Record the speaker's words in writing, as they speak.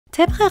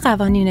طبق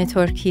قوانین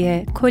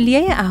ترکیه،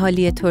 کلیه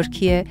اهالی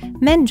ترکیه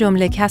من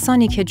جمله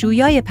کسانی که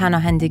جویای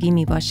پناهندگی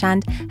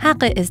میباشند،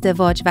 حق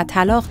ازدواج و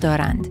طلاق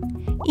دارند.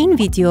 این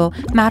ویدیو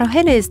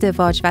مراحل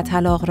ازدواج و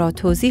طلاق را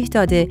توضیح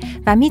داده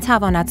و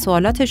میتواند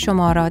سوالات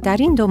شما را در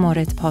این دو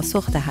مورد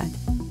پاسخ دهد.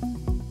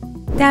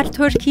 در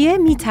ترکیه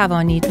می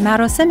توانید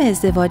مراسم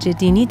ازدواج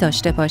دینی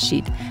داشته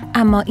باشید،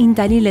 اما این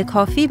دلیل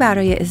کافی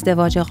برای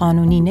ازدواج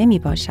قانونی نمی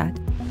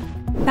باشد.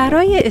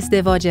 برای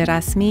ازدواج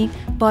رسمی،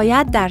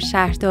 باید در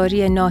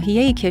شهرداری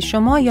ناحیه‌ای که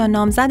شما یا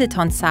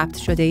نامزدتان ثبت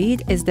شده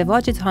اید،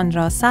 ازدواجتان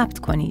را ثبت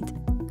کنید.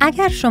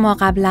 اگر شما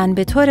قبلاً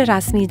به طور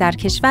رسمی در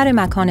کشور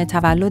مکان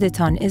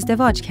تولدتان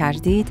ازدواج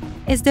کردید،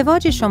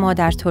 ازدواج شما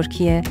در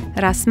ترکیه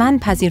رسماً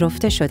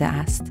پذیرفته شده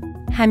است.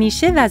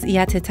 همیشه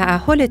وضعیت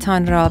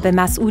تأهلتان را به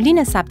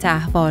مسئولین ثبت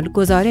احوال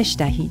گزارش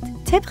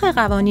دهید. طبق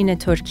قوانین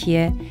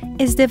ترکیه،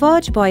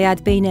 ازدواج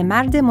باید بین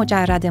مرد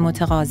مجرد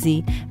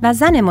متقاضی و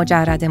زن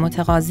مجرد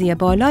متقاضی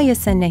بالای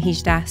سن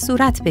 18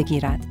 صورت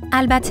بگیرد.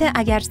 البته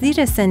اگر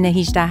زیر سن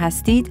 18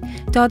 هستید،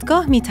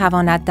 دادگاه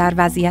می‌تواند در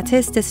وضعیت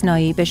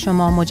استثنایی به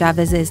شما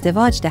مجوز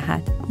ازدواج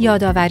دهد.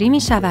 یادآوری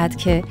می‌شود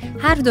که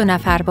هر دو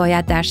نفر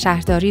باید در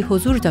شهرداری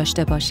حضور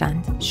داشته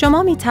باشند.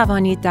 شما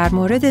می‌توانید در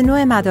مورد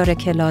نوع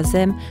مدارک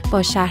لازم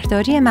با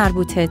شهرداری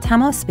مربوطه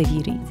تماس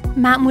بگیرید.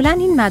 معمولاً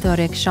این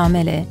مدارک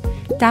شامل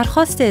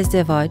درخواست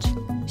ازدواج،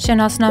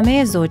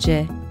 شناسنامه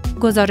زوجه،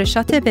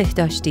 گزارشات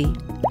بهداشتی،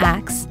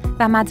 عکس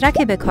و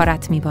مدرک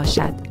بکارت می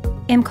باشد.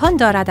 امکان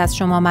دارد از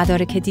شما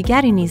مدارک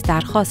دیگری نیز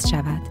درخواست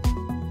شود.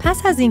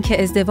 پس از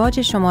اینکه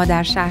ازدواج شما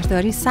در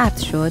شهرداری ثبت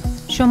شد،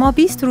 شما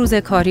 20 روز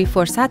کاری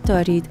فرصت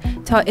دارید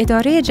تا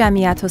اداره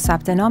جمعیت و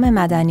ثبت نام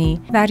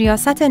مدنی و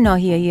ریاست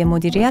ناحیه‌ای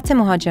مدیریت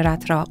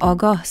مهاجرت را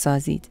آگاه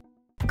سازید.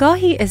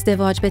 گاهی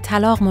ازدواج به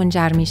طلاق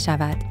منجر می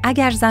شود.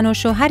 اگر زن و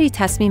شوهری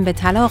تصمیم به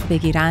طلاق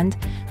بگیرند،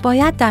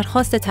 باید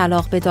درخواست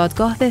طلاق به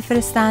دادگاه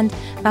بفرستند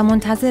و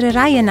منتظر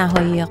رأی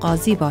نهایی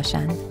قاضی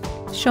باشند.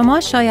 شما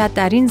شاید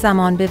در این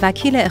زمان به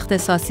وکیل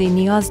اختصاصی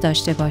نیاز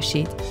داشته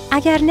باشید.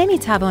 اگر نمی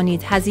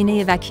توانید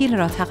هزینه وکیل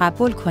را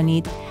تقبل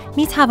کنید،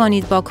 می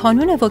توانید با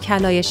کانون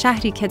وکلای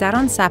شهری که در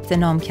آن ثبت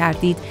نام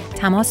کردید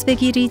تماس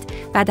بگیرید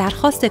و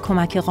درخواست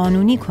کمک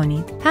قانونی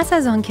کنید. پس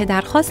از آنکه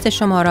درخواست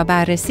شما را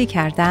بررسی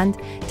کردند،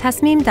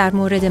 تصمیم در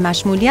مورد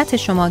مشمولیت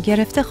شما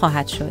گرفته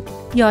خواهد شد.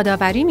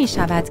 یادآوری می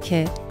شود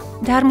که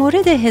در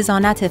مورد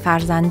حضانت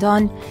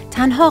فرزندان،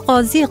 تنها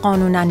قاضی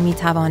قانوناً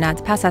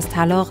می‌تواند پس از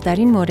طلاق در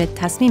این مورد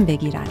تصمیم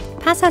بگیرد.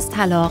 پس از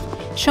طلاق،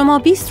 شما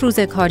 20 روز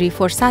کاری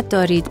فرصت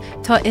دارید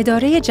تا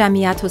اداره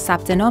جمعیت و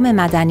ثبت نام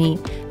مدنی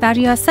و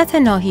ریاست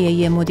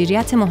ناحیه‌ای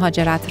مدیریت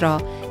مهاجرت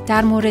را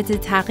در مورد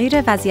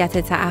تغییر وضعیت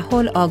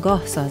تأهل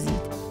آگاه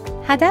سازید.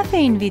 هدف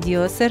این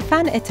ویدیو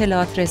صرفاً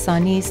اطلاعات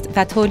رسانی است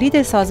و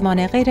تولید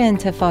سازمان غیر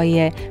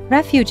انتفاعی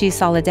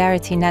Refugee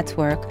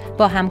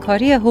با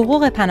همکاری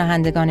حقوق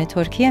پناهندگان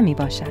ترکیه می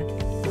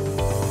باشد.